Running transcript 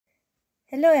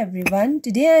Hello everyone,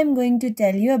 today I am going to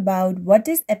tell you about what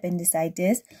is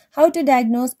appendicitis, how to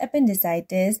diagnose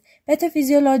appendicitis,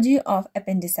 pathophysiology of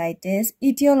appendicitis,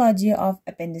 etiology of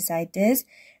appendicitis,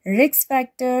 risk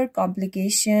factor,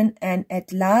 complication, and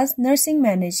at last nursing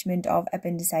management of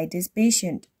appendicitis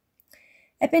patient.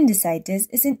 Appendicitis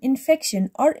is an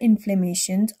infection or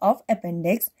inflammation of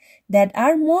appendix that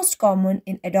are most common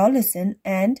in adolescent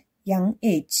and young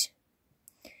age.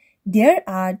 There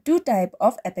are two types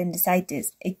of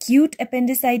appendicitis, acute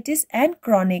appendicitis and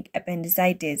chronic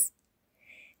appendicitis.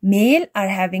 Male are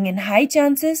having a high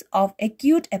chances of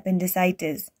acute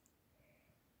appendicitis.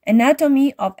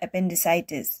 Anatomy of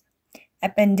appendicitis.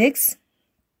 Appendix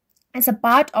is a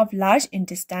part of large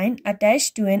intestine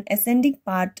attached to an ascending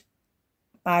part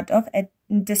of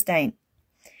intestine.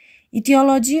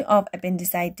 Etiology of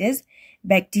appendicitis.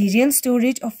 Bacterial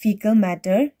storage of fecal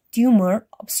matter, tumor,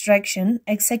 obstruction,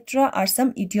 etc. are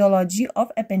some etiology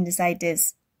of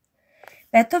appendicitis.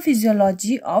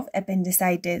 Pathophysiology of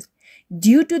appendicitis.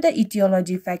 Due to the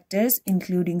etiology factors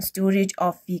including storage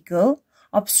of fecal,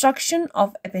 obstruction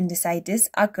of appendicitis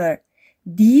occur.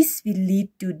 These will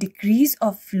lead to decrease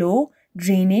of flow,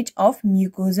 drainage of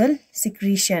mucosal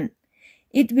secretion.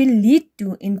 It will lead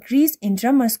to increased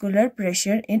intramuscular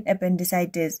pressure in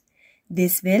appendicitis.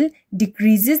 This will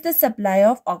decreases the supply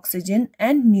of oxygen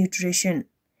and nutrition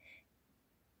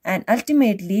and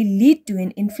ultimately lead to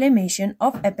an inflammation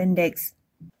of appendix.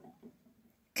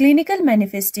 Clinical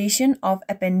manifestation of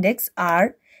appendix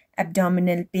are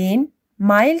abdominal pain,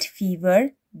 mild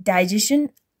fever, digestion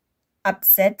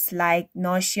upsets like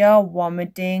nausea,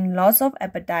 vomiting, loss of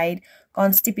appetite,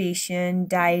 constipation,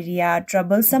 diarrhea,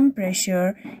 troublesome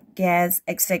pressure, gas,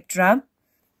 etc.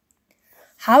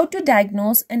 How to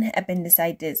diagnose an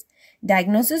appendicitis?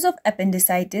 Diagnosis of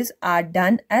appendicitis are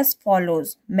done as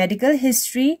follows: medical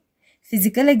history,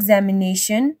 physical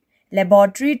examination,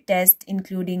 laboratory tests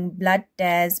including blood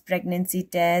test, pregnancy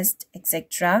test,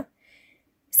 etc.,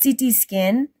 CT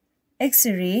scan,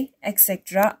 X-ray,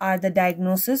 etc. are the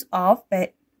diagnosis of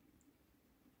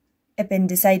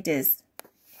appendicitis.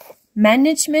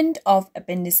 Management of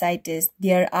appendicitis.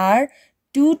 There are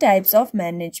two types of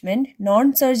management: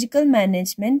 non-surgical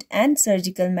management and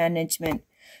surgical management.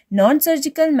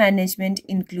 Non-surgical management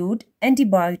include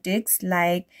antibiotics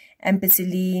like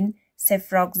ampicillin,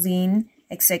 cefuroxime,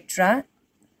 etc.,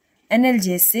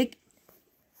 analgesic.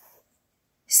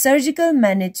 Surgical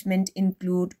management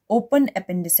include open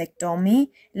appendicectomy,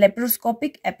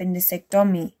 laparoscopic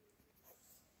appendicectomy.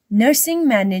 Nursing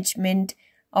management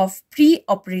of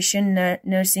pre-operation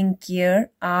nursing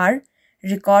care are: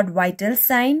 record vital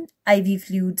sign, IV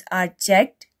fluids are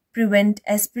checked, prevent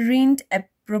aspirin,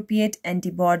 appropriate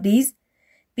antibodies,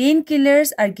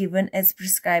 painkillers are given as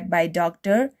prescribed by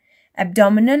doctor,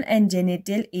 abdominal and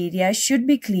genital area should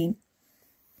be clean.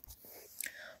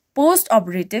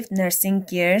 Post-operative nursing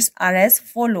cares are as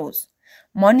follows: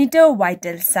 monitor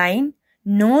vital sign,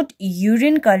 note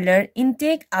urine color,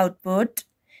 intake output,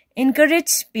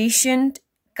 encourage patient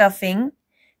coughing,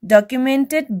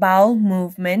 documented bowel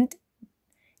movement,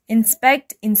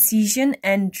 inspect incision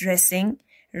and dressing,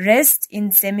 rest in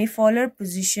semipolar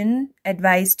position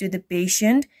advised to the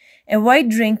patient, avoid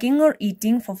drinking or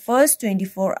eating for first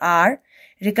 24 hours,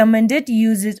 recommended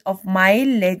usage of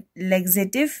mild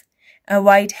laxative,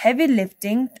 avoid heavy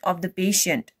lifting of the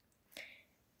patient.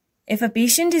 If a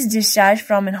patient is discharged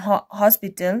from a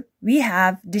hospital, we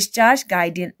have discharge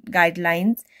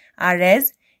guidelines are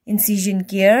as incision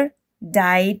care,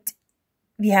 diet.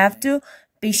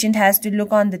 Patient has to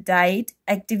look on the diet,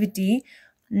 activity,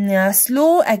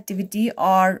 slow activity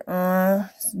or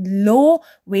low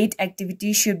weight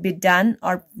activity should be done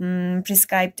or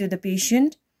prescribed to the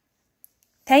patient.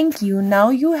 Thank you. Now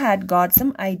you had got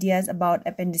some ideas about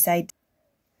appendicitis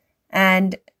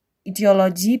and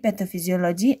etiology,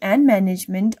 pathophysiology and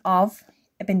management of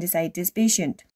appendicitis patient.